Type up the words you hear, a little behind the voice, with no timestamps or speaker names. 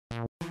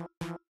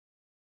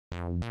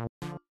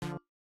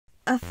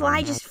A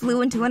fly just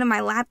flew into one of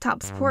my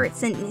laptop's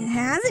ports and it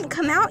hasn't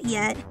come out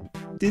yet.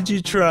 Did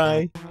you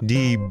try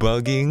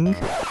debugging?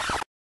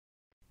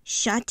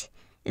 Shut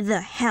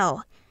the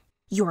hell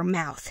your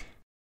mouth.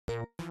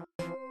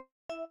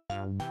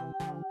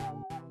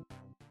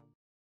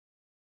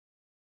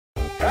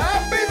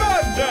 Happy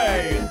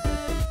birthday!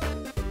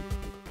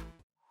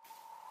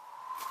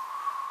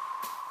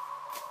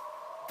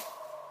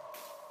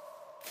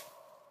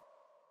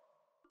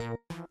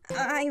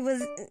 I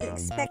was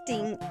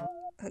expecting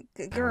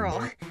a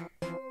girl.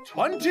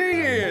 20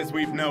 years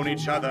we've known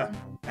each other,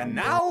 and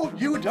now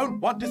you don't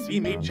want to see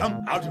me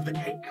jump out of the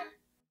cake.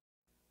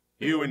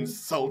 You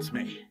insult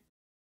me.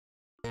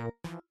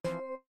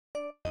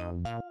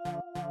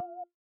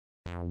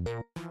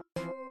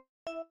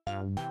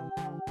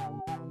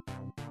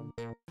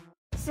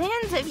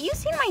 Sans, have you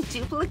seen my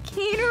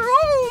duplicator?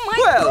 Oh my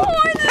Well,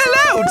 god!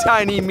 hello,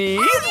 tiny me!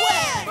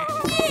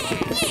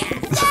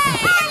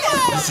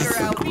 This is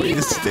the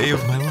greatest day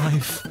of my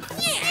life.